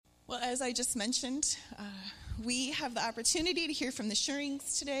Well, as I just mentioned, we have the opportunity to hear from the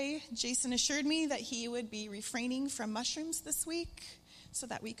Schurings today. Jason assured me that he would be refraining from mushrooms this week so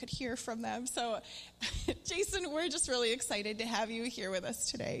that we could hear from them. So, Jason, we're just really excited to have you here with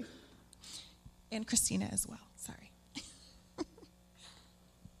us today. And Christina as well. Sorry. Thank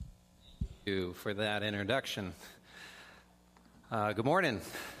you for that introduction. Good morning.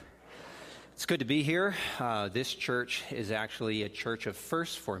 It's good to be here. This church is actually a church of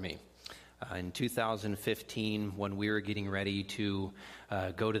firsts for me. In 2015, when we were getting ready to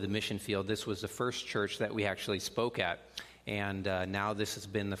go to the mission field, this was the first church that we actually spoke at. And now this has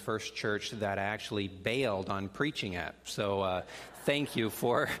been the first church that I actually bailed on preaching at. So thank you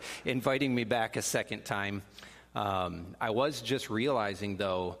for inviting me back a second time. I was just realizing,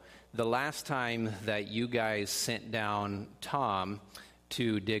 though, the last time that you guys sent down Tom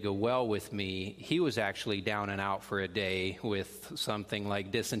to dig a well with me, he was actually down and out for a day with something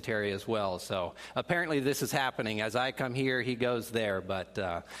like dysentery as well. So apparently this is happening. As I come here, he goes there, but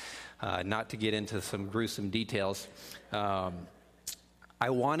not to get into some gruesome details. I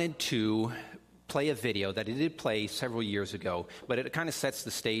wanted to play a video that I did play several years ago, but it kind of sets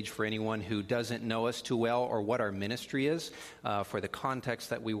the stage for anyone who doesn't know us too well or what our ministry is, for the context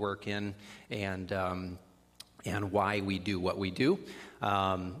that we work in, and why we do what we do.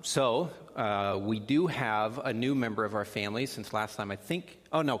 So we do have a new member of our family since last time, I think.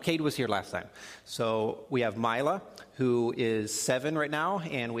 Oh, no, Cade was here last time. So we have Mila, who is 7 right now,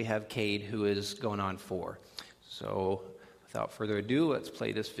 and we have Cade, who is going on 4. So without further ado, let's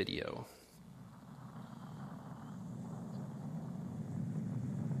play this video.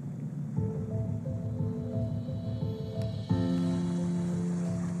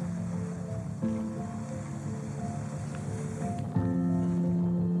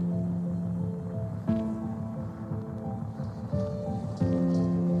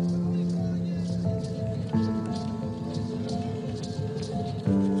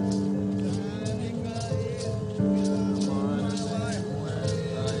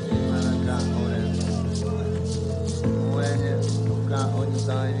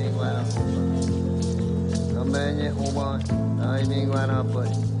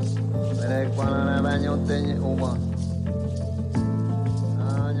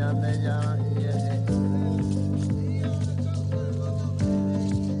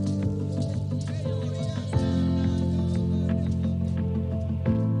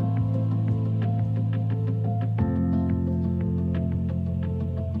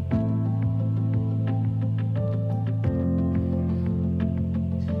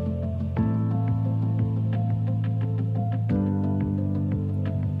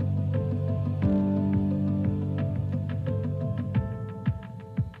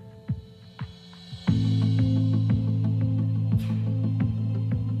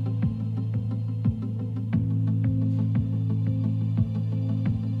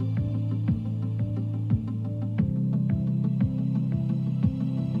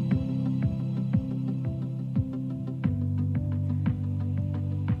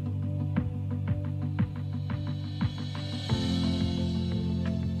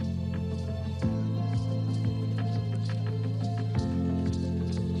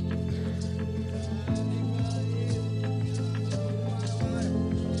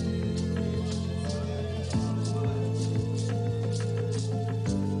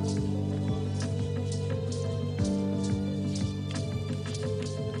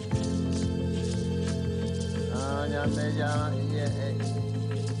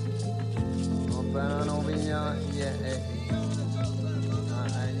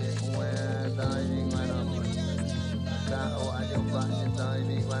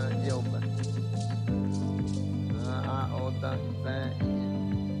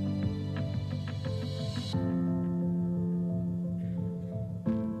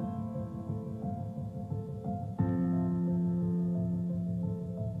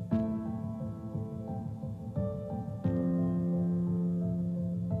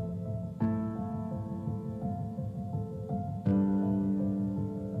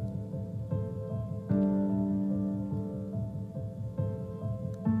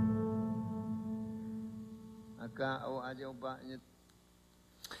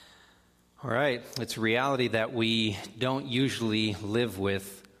 All right, it's a reality that we don't usually live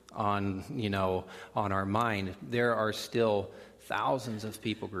with on our mind. There are still thousands of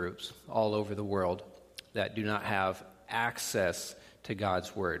people groups all over the world that do not have access to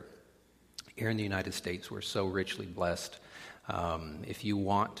God's Word. Here in the United States, we're so richly blessed. If you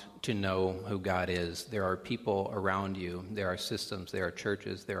want to know who God is, there are people around you. There are systems, there are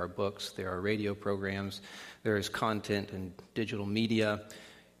churches, there are books, there are radio programs, there is content and digital media.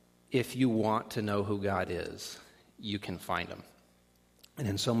 if you want to know who God is, you can find him. And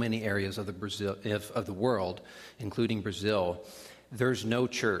in so many areas of the world, including Brazil, there's no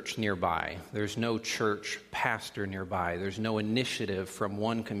church nearby. There's no church pastor nearby. There's no initiative from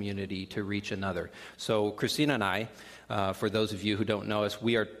one community to reach another. So Christina and I, for those of you who don't know us,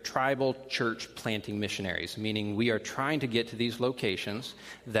 we are tribal church planting missionaries, meaning we are trying to get to these locations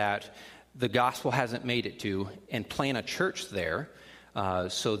that the gospel hasn't made it to and plant a church there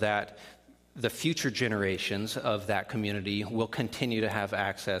so that the future generations of that community will continue to have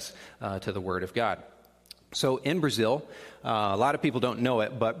access to the Word of God. So in Brazil, a lot of people don't know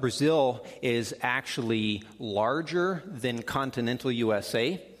it, but Brazil is actually larger than continental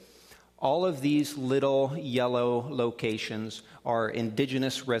USA. All of these little yellow locations are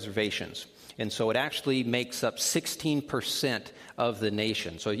indigenous reservations. And so it actually makes up 16% of the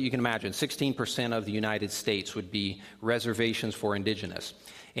nation. So you can imagine 16% of the United States would be reservations for indigenous.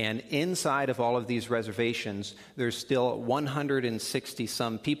 And inside of all of these reservations, there's still 160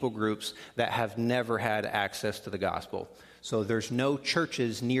 some people groups that have never had access to the gospel. So there's no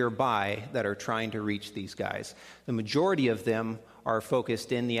churches nearby that are trying to reach these guys. The majority of them are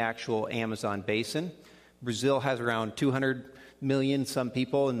focused in the actual Amazon basin. Brazil has around 200 million some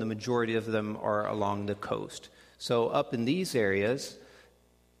people, and the majority of them are along the coast. So up in these areas,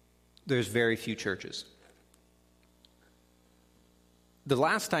 there's very few churches. The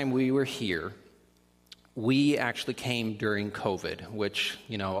last time we were here, we actually came during COVID, which,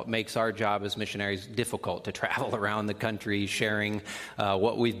 makes our job as missionaries difficult to travel around the country sharing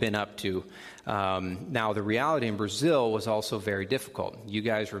what we've been up to. Now, the reality in Brazil was also very difficult. You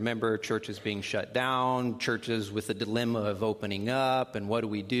guys remember churches being shut down, churches with the dilemma of opening up, and what do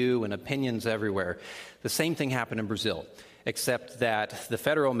we do, and opinions everywhere. The same thing happened in Brazil, except that the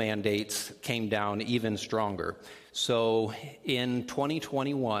federal mandates came down even stronger. So in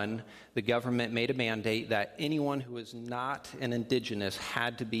 2021, the government made a mandate that anyone who is not an indigenous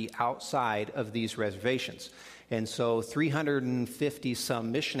had to be outside of these reservations. And so 350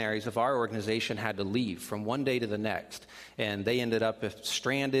 some missionaries of our organization had to leave from one day to the next. And they ended up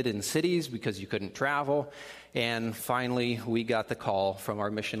stranded in cities because you couldn't travel. And finally, we got the call from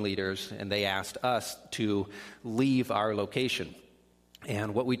our mission leaders, and they asked us to leave our location.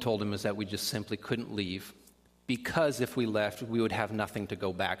 And what we told them is that we just simply couldn't leave, because if we left, we would have nothing to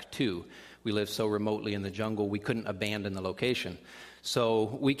go back to. We live so remotely in the jungle, we couldn't abandon the location.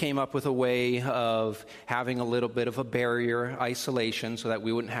 So we came up with a way of having a little bit of a barrier, isolation, so that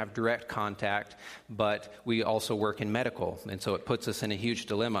we wouldn't have direct contact, but we also work in medical, and so it puts us in a huge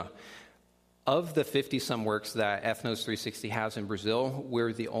dilemma. Of the 50-some works that Ethnos 360 has in Brazil,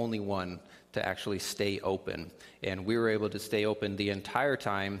 we're the only one to actually stay open. And we were able to stay open the entire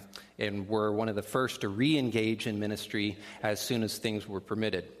time, and we're one of the first to re-engage in ministry as soon as things were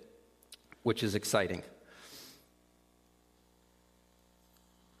permitted, which is exciting.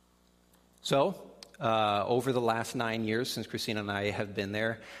 So, over the last 9 years since Christina and I have been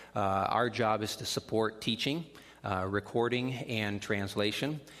there, our job is to support teaching, recording, and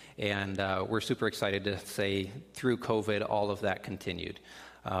translation. And we're super excited to say through COVID, all of that continued.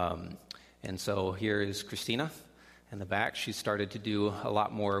 And so here is Christina in the back. She started to do a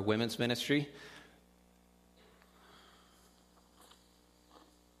lot more women's ministry.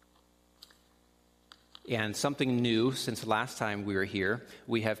 And something new since the last time we were here,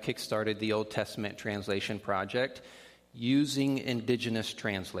 we have kickstarted the Old Testament translation project using indigenous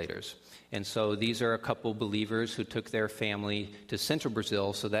translators. And so these are a couple believers who took their family to central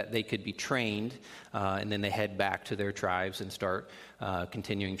Brazil so that they could be trained, and then they head back to their tribes and start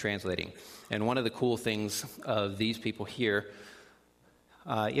continuing translating. And one of the cool things of these people here,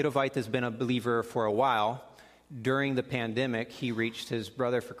 Idovite has been a believer for a while. During the pandemic, he reached his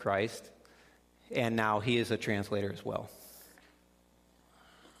brother for Christ, and now he is a translator as well.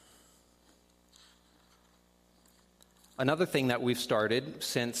 Another thing that we've started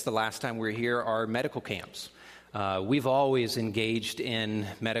since the last time we were here are medical camps. We've always engaged in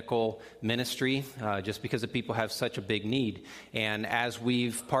medical ministry just because the people have such a big need. And as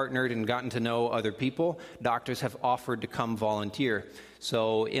we've partnered and gotten to know other people, doctors have offered to come volunteer.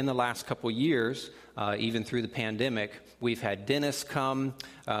 So in the last couple years, even through the pandemic, we've had dentists come,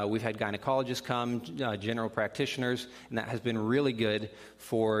 we've had gynecologists come, general practitioners, and that has been really good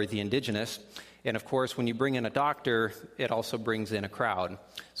for the indigenous. And of course, when you bring in a doctor, it also brings in a crowd.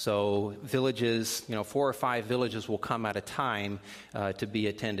 So villages, 4 or 5 villages will come at a time to be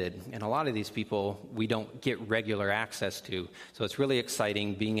attended. And a lot of these people we don't get regular access to. So it's really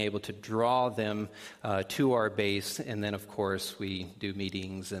exciting being able to draw them to our base. And then, of course, we do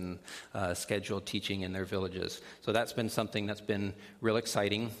meetings and schedule teaching in their villages. So that's been something that's been real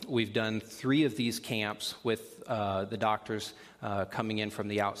exciting. We've done 3 of these camps with the doctors coming in from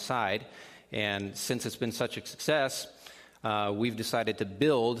the outside. And since it's been such a success, we've decided to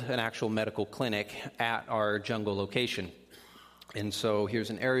build an actual medical clinic at our jungle location. And so here's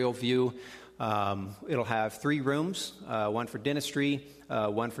an aerial view. It'll have 3 rooms, one for dentistry,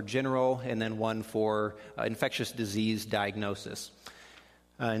 one for general, and then one for infectious disease diagnosis.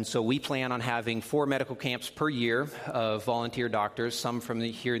 And so we plan on having 4 medical camps per year of volunteer doctors, some from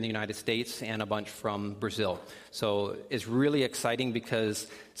here in the United States and a bunch from Brazil. So it's really exciting because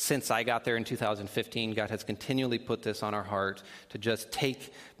since I got there in 2015, God has continually put this on our heart to just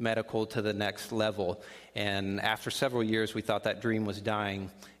take medical to the next level. And after several years, we thought that dream was dying.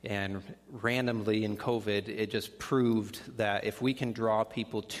 And randomly in COVID, it just proved that if we can draw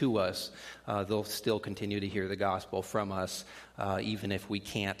people to us, they'll still continue to hear the gospel from us, even if we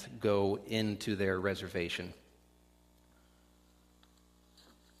can't go into their reservation.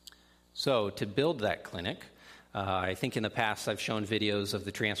 So to build that clinic, I think in the past I've shown videos of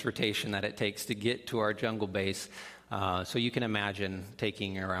the transportation that it takes to get to our jungle base. So you can imagine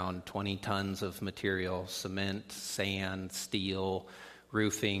taking around 20 tons of material, cement, sand, steel,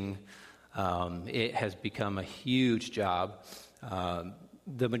 roofing. It has become a huge job.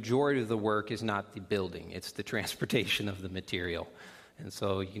 The majority of the work is not the building, it's the transportation of the material. And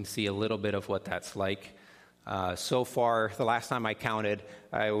so you can see a little bit of what that's like. So far, the last time I counted,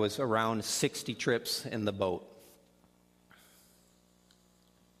 I was around 60 trips in the boat.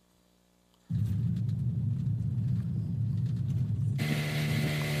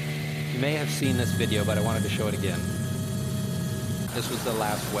 You may have seen this video, but I wanted to show it again. This was the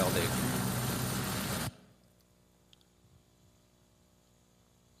last well dig.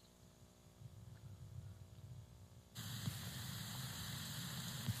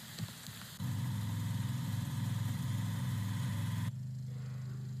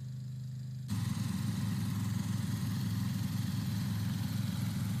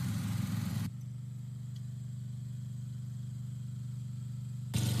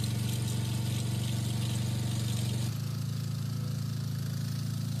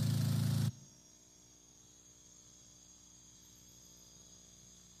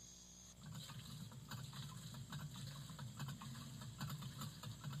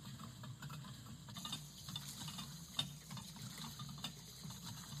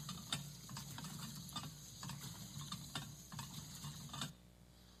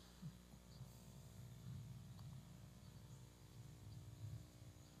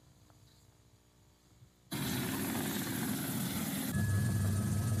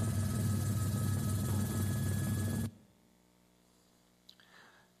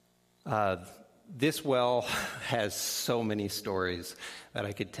 This well has so many stories that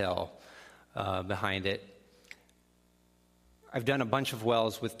I could tell behind it. I've done a bunch of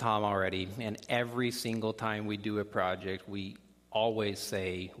wells with Tom already, and every single time we do a project, we always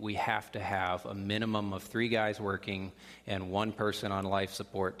say we have to have a minimum of 3 guys working and 1 person on life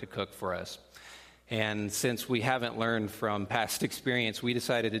support to cook for us. And since we haven't learned from past experience, we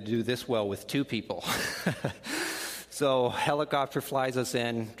decided to do this well with 2 people. So helicopter flies us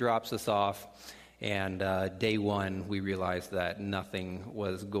in, drops us off, and day 1 we realized that nothing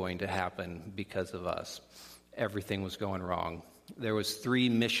was going to happen because of us. Everything was going wrong. There was 3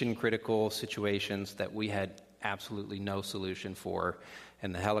 mission-critical situations that we had absolutely no solution for,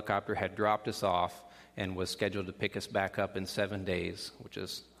 and the helicopter had dropped us off and was scheduled to pick us back up in 7 days, which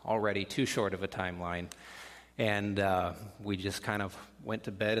is already too short of a timeline. And we just kind of went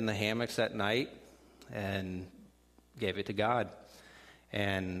to bed in the hammocks at night and gave it to God.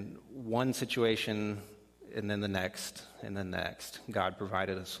 And one situation, and then the next, and the next, God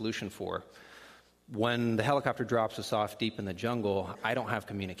provided a solution for. When the helicopter drops us off deep in the jungle, I don't have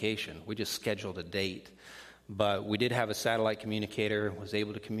communication. We just scheduled a date. But we did have a satellite communicator, was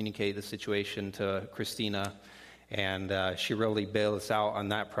able to communicate the situation to Christina, and she really bailed us out on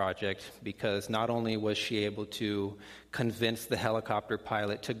that project because not only was she able to convince the helicopter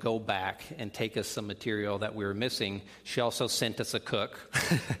pilot to go back and take us some material that we were missing, she also sent us a cook,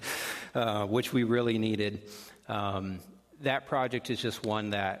 which we really needed. That project is just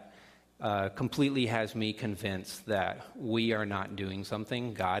one that completely has me convinced that we are not doing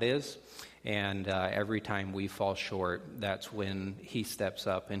something, God is. And every time we fall short, that's when he steps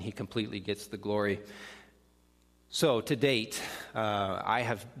up and he completely gets the glory. So to date, I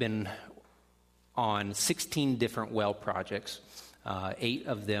have been on 16 different well projects, 8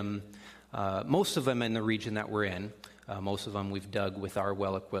 of them, most of them in the region that we're in. Most of them we've dug with our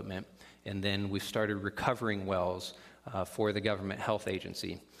well equipment. And then we've started recovering wells for the government health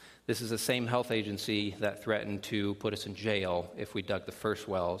agency. This is the same health agency that threatened to put us in jail if we dug the first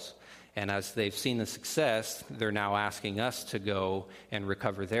wells. And as they've seen the success, they're now asking us to go and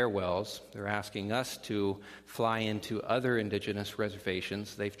recover their wells. They're asking us to fly into other indigenous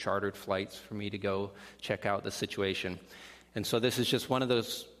reservations. They've chartered flights for me to go check out the situation. And so this is just one of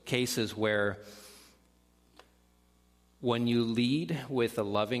those cases where when you lead with a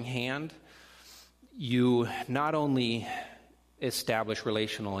loving hand, you not only establish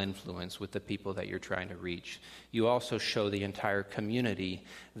relational influence with the people that you're trying to reach, you also show the entire community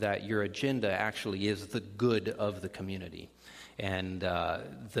that your agenda actually is the good of the community. And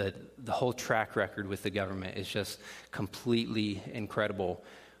the whole track record with the government is just completely incredible.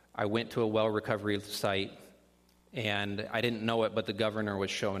 I went to a well recovery site, and I didn't know it, but the governor was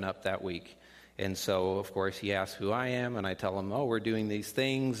showing up that week. And so, of course, he asks who I am, and I tell him, we're doing these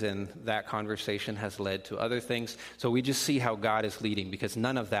things, and that conversation has led to other things. So we just see how God is leading, because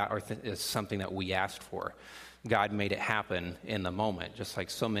none of that is something that we asked for. God made it happen in the moment, just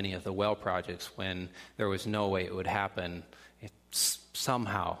like so many of the well projects when there was no way it would happen.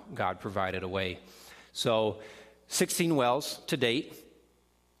 Somehow, God provided a way. So 16 wells to date.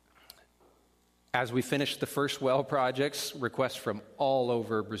 As we finished the first well projects, requests from all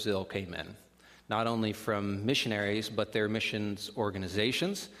over Brazil came in. Not only from missionaries, but their missions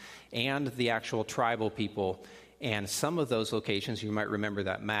organizations and the actual tribal people. And some of those locations, you might remember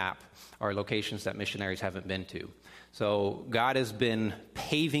that map, are locations that missionaries haven't been to. So God has been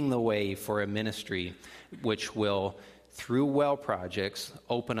paving the way for a ministry which will, through well projects,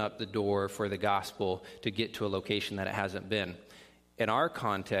 open up the door for the gospel to get to a location that it hasn't been. In our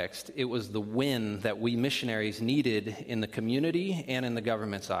context, it was the win that we missionaries needed in the community and in the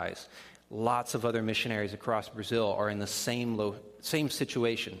government's eyes. Lots of other missionaries across Brazil are in the same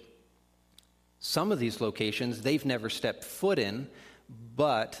situation. Some of these locations they've never stepped foot in,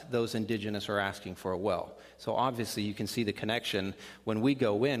 but those indigenous are asking for a well. So obviously you can see the connection. When we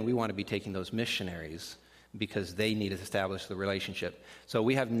go in, we want to be taking those missionaries because they need to establish the relationship. So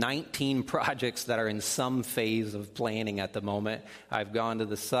we have 19 projects that are in some phase of planning at the moment. I've gone to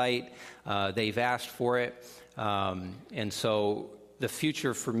the site. They've asked for it. And so the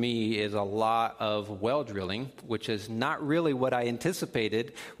future for me is a lot of well drilling, which is not really what I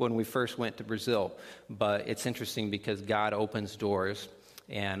anticipated when we first went to Brazil. But it's interesting because God opens doors,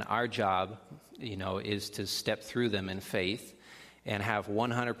 and our job, is to step through them in faith and have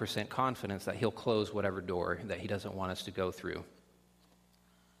 100% confidence that he'll close whatever door that he doesn't want us to go through.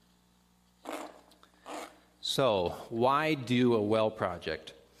 So, why do a well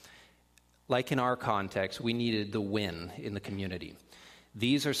project? Like in our context, we needed the win in the community.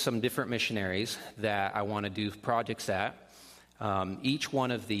 These are some different missionaries that I want to do projects at. Each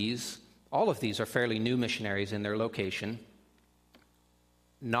one of these, all of these are fairly new missionaries in their location.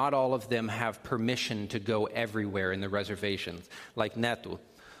 Not all of them have permission to go everywhere in the reservations, like Neto.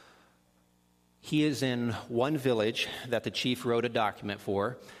 He is in one village that the chief wrote a document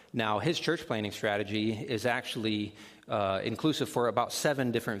for. Now, his church planning strategy is actually inclusive for about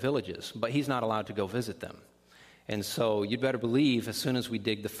 7 different villages, but he's not allowed to go visit them. And so you'd better believe as soon as we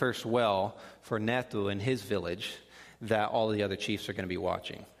dig the first well for Neto in his village that all the other chiefs are going to be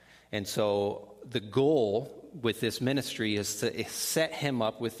watching. And so the goal with this ministry is to set him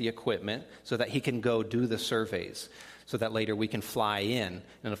up with the equipment so that he can go do the surveys, so that later we can fly in.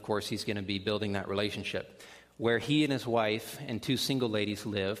 And of course, he's going to be building that relationship. Where he and his wife and 2 single ladies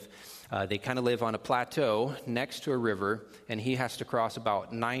live, they kind of live on a plateau next to a river, and he has to cross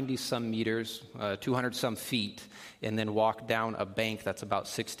about 90-some meters, 200-some feet, and then walk down a bank that's about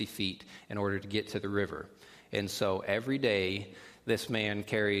 60 feet in order to get to the river. And so every day, this man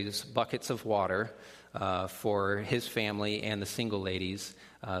carries buckets of water for his family and the single ladies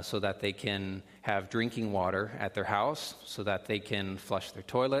so that they can have drinking water at their house, so that they can flush their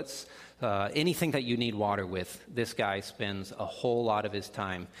toilets. Anything that you need water with, this guy spends a whole lot of his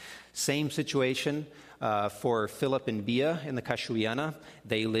time. Same situation for Philip and Bia in the Cachoeira.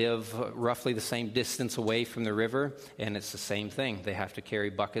 They live roughly the same distance away from the river, and it's the same thing. They have to carry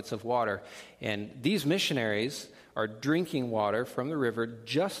buckets of water. And these missionaries are drinking water from the river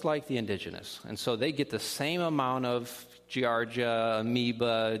just like the indigenous. And so they get the same amount of giardia,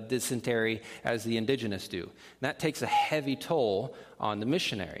 amoeba, dysentery as the indigenous do. And that takes a heavy toll on the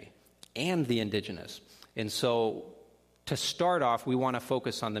missionary and the indigenous. And so to start off, we want to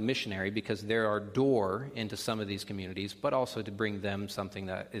focus on the missionary because they're our door into some of these communities, but also to bring them something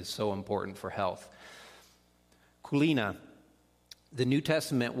that is so important for health. Kulina, the New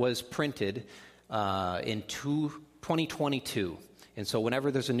Testament was printed in 2022. And so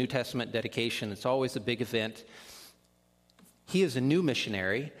whenever there's a New Testament dedication, it's always a big event. He is a new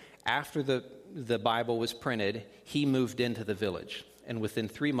missionary. After the Bible was printed, he moved into the village. And within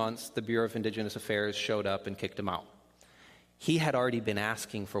 3 months, the Bureau of Indigenous Affairs showed up and kicked him out. He had already been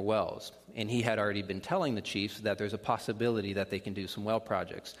asking for wells, and he had already been telling the chiefs that there's a possibility that they can do some well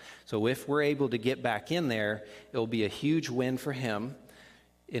projects. So if we're able to get back in there, it'll be a huge win for him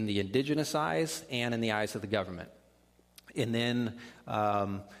in the indigenous eyes and in the eyes of the government. And then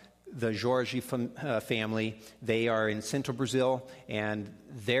the Jorge family, they are in central Brazil, and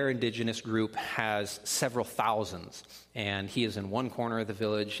their indigenous group has several thousands. And he is in one corner of the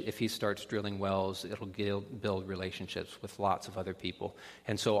village. If he starts drilling wells, it'll build relationships with lots of other people.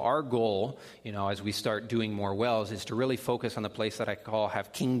 And so our goal, as we start doing more wells, is to really focus on the place that I call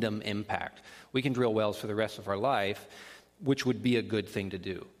have kingdom impact. We can drill wells for the rest of our life, which would be a good thing to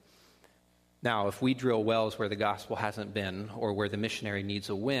do. Now, if we drill wells where the gospel hasn't been or where the missionary needs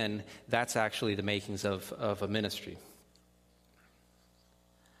a win, that's actually the makings of a ministry.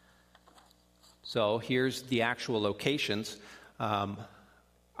 So here's the actual locations.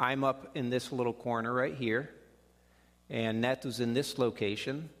 I'm up in this little corner right here, and Neto's in this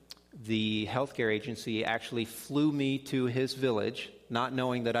location. The healthcare agency actually flew me to his village, not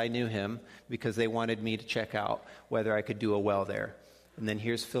knowing that I knew him, because they wanted me to check out whether I could do a well there. And then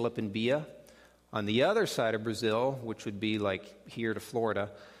here's Philip and Bia. On the other side of Brazil, which would be like here to Florida,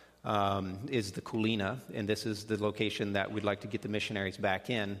 is the Kulina, and this is the location that we'd like to get the missionaries back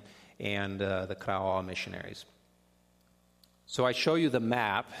in, and the Kraoa missionaries. So I show you the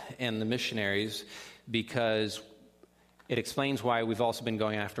map and the missionaries because it explains why we've also been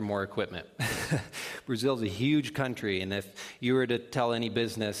going after more equipment. Brazil's a huge country, and if you were to tell any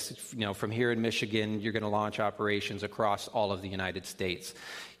business, from here in Michigan, you're going to launch operations across all of the United States,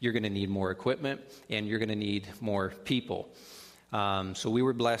 you're going to need more equipment, and you're going to need more people. So we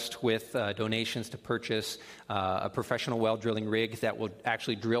were blessed with donations to purchase a professional well drilling rig that will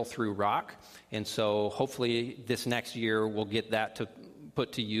actually drill through rock. And so hopefully this next year we'll get that to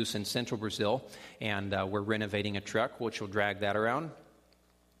put to use in central Brazil. And we're renovating a truck which will drag that around.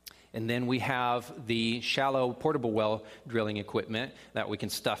 And then we have the shallow portable well drilling equipment that we can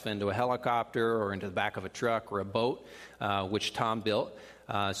stuff into a helicopter or into the back of a truck or a boat, which Tom built.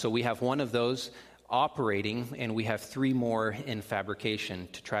 So we have one of those operating, and we have 3 more in fabrication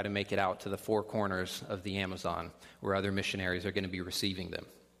to try to make it out to the 4 corners of the Amazon where other missionaries are going to be receiving them.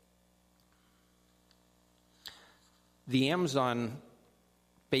 The Amazon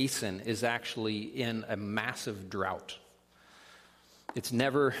basin is actually in a massive drought. It's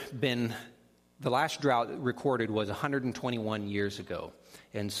never been, the last drought recorded was 121 years ago.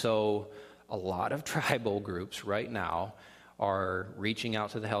 And so a lot of tribal groups right now are reaching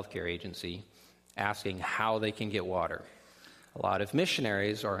out to the healthcare agency, asking how they can get water. A lot of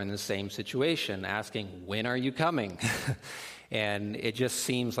missionaries are in the same situation, asking, when are you coming? And it just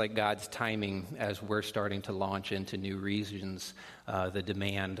seems like God's timing as we're starting to launch into new regions. The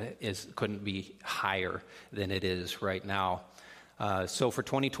demand couldn't be higher than it is right now. So for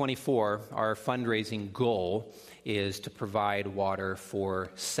 2024, our fundraising goal is to provide water for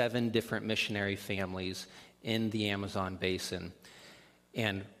 7 different missionary families in the Amazon basin.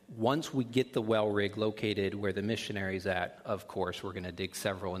 And once we get the well rig located where the missionary's at, of course, we're going to dig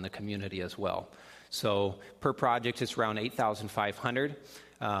several in the community as well. So per project, it's around $8,500.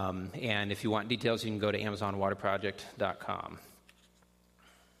 And if you want details, you can go to AmazonWaterProject.com.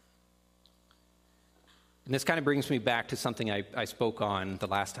 And this kind of brings me back to something I spoke on the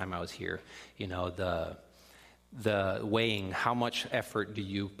last time I was here. The weighing, how much effort do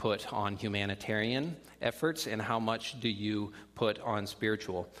you put on humanitarian efforts and how much do you put on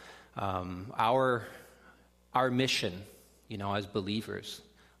spiritual? Our mission, as believers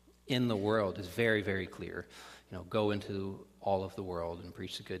in the world is very, very clear. Go into all of the world and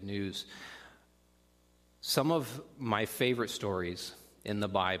preach the good news. Some of my favorite stories in the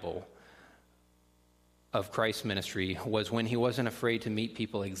Bible of Christ's ministry was when he wasn't afraid to meet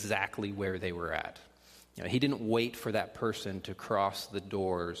people exactly where they were at. He didn't wait for that person to cross the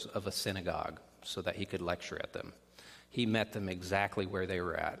doors of a synagogue so that he could lecture at them. He met them exactly where they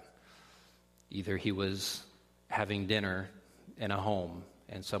were at. Either he was having dinner in a home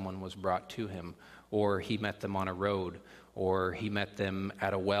and someone was brought to him, or he met them on a road, or he met them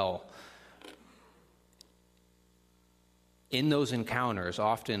at a well. In those encounters,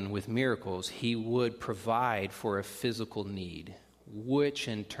 often with miracles, he would provide for a physical need, which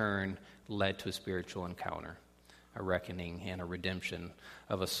in turn led to a spiritual encounter, a reckoning and a redemption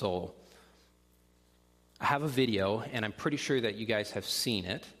of a soul. I have a video, and I'm pretty sure that you guys have seen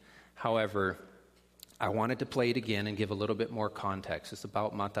it. However, I wanted to play it again and give a little bit more context. It's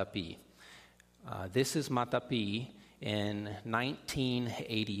about Matapi. This is Matapi in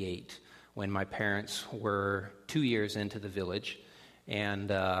 1988, when my parents were 2 years into the village, and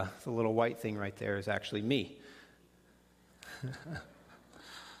the little white thing right there is actually me.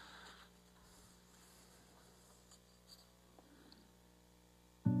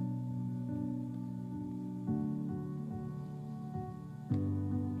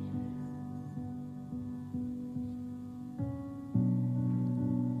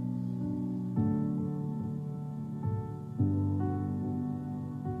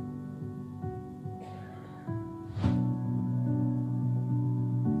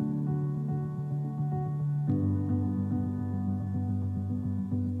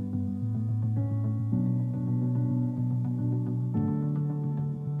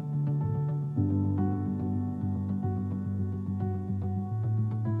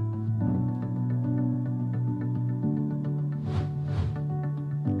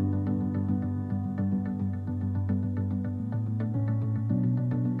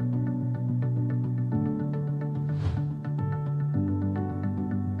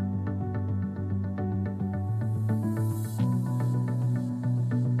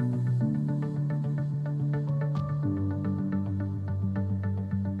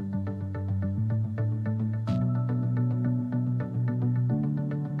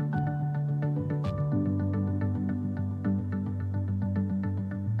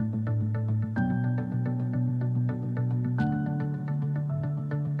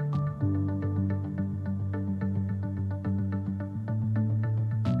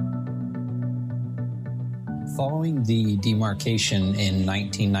 Following the demarcation in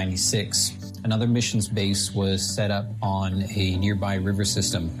 1996, another missions base was set up on a nearby river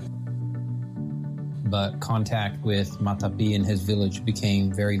system. But contact with Matapi and his village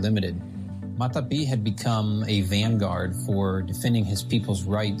became very limited. Matapi had become a vanguard for defending his people's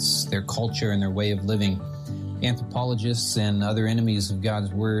rights, their culture, and their way of living. Anthropologists and other enemies of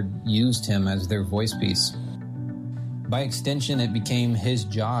God's word used him as their voice piece. By extension, it became his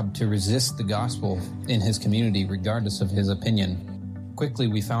job to resist the gospel in his community, regardless of his opinion. Quickly,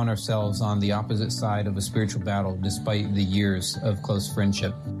 we found ourselves on the opposite side of a spiritual battle, despite the years of close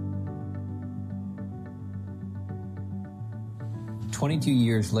friendship. 22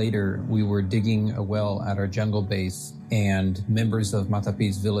 years later, we were digging a well at our jungle base, and members of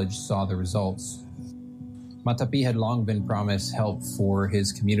Matapi's village saw the results. Matapi had long been promised help for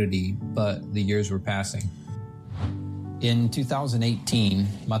his community, but the years were passing. In 2018,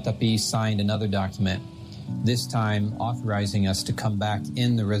 Matapi signed another document, this time authorizing us to come back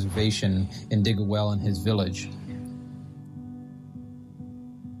in the reservation and dig a well in his village.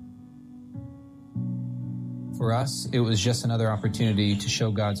 For us, it was just another opportunity to show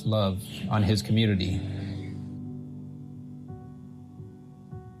God's love on his community.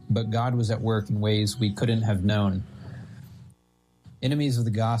 But God was at work in ways we couldn't have known. Enemies of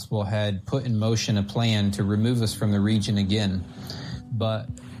the gospel had put in motion a plan to remove us from the region again, but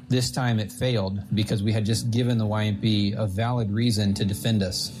this time it failed because we had just given the YMP a valid reason to defend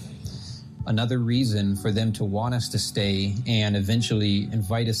us. Another reason for them to want us to stay and eventually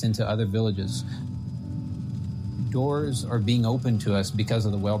invite us into other villages. Doors are being opened to us because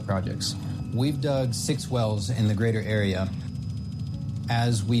of the well projects. We've dug 6 wells in the greater area.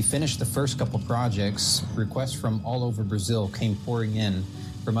 As we finished the first couple projects, requests from all over Brazil came pouring in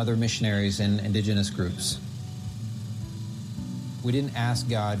from other missionaries and indigenous groups. We didn't ask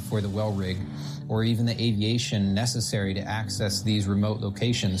God for the well rig or even the aviation necessary to access these remote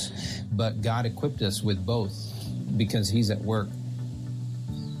locations, but God equipped us with both because He's at work.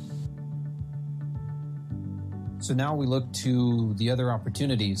 So now we look to the other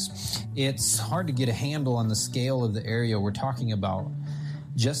opportunities. It's hard to get a handle on the scale of the area we're talking about.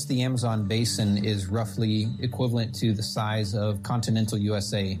 Just the Amazon basin is roughly equivalent to the size of continental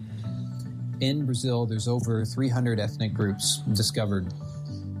USA. In Brazil, there's over 300 ethnic groups discovered.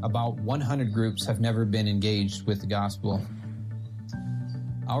 About 100 groups have never been engaged with the gospel.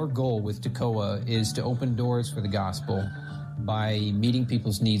 Our goal with Tekoa is to open doors for the gospel by meeting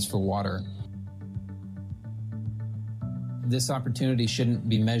people's needs for water. This opportunity shouldn't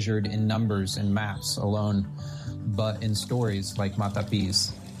be measured in numbers and maps alone, but in stories like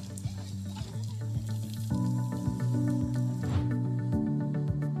Matapi's.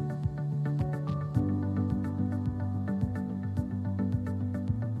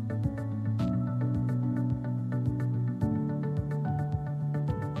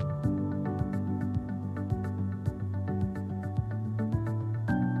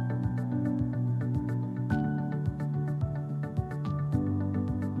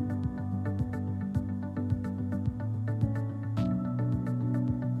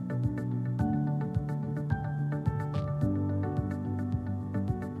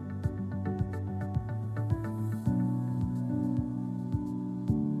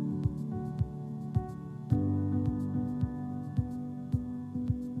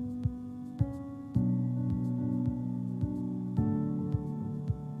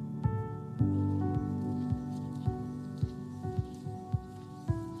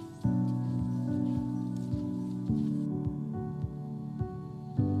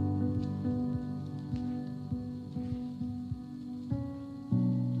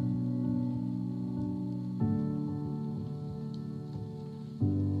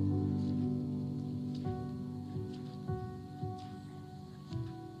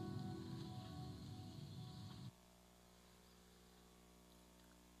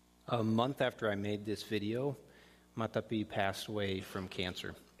 A month after I made this video, Matapi passed away from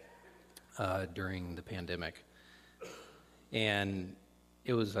cancer during the pandemic. And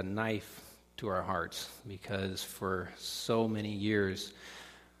it was a knife to our hearts because for so many years,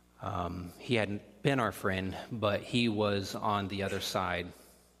 he hadn't been our friend, but he was on the other side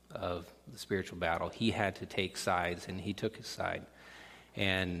of the spiritual battle. He had to take sides, and he took his side.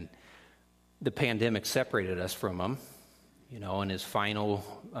 And the pandemic separated us from him. You know, in his final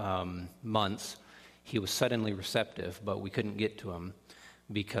months, he was suddenly receptive, but we couldn't get to him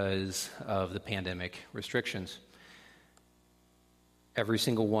because of the pandemic restrictions. Every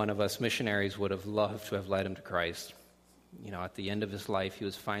single one of us missionaries would have loved to have led him to Christ. You know, at the end of his life, he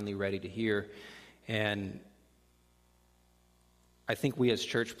was finally ready to hear. And I think we as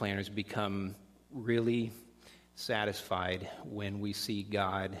church planners become really satisfied when we see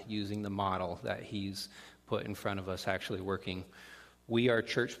God using the model that he's put in front of us actually working. We are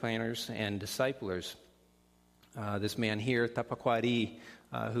church planners and disciplers. This man here, Tapakwari,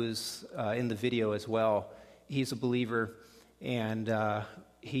 who's in the video as well, he's a believer, and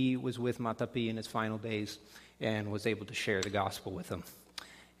he was with Matapi in his final days and was able to share the gospel with him.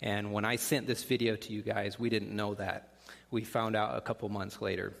 And when I sent this video to you guys, we didn't know that. We found out a couple months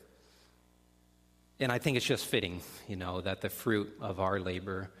later. And I think it's just fitting, you know, that the fruit of our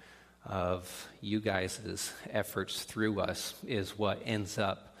labor, of you guys' efforts through us, is what ends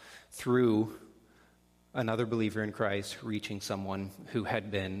up through another believer in Christ reaching someone who had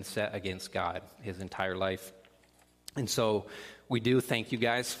been set against God his entire life. And so we do thank you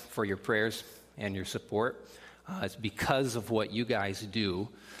guys for your prayers and your support. It's because of what you guys do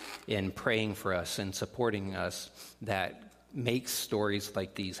in praying for us and supporting us that makes stories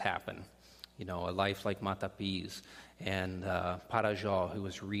like these happen. You know, a life like Matapi's and Parajal, who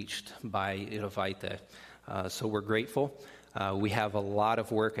was reached by Irovaite. So we're grateful. We have a lot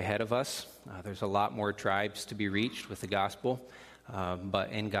of work ahead of us. There's a lot more tribes to be reached with the gospel.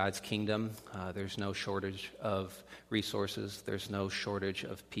 But in God's kingdom, there's no shortage of resources. There's no shortage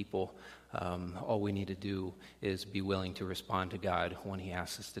of people. All we need to do is be willing to respond to God when he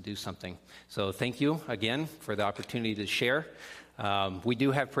asks us to do something. So thank you again for the opportunity to share. We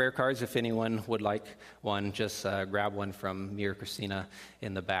do have prayer cards. If anyone would like one, just grab one from me or Christina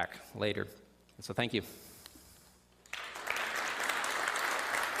in the back later. So thank you.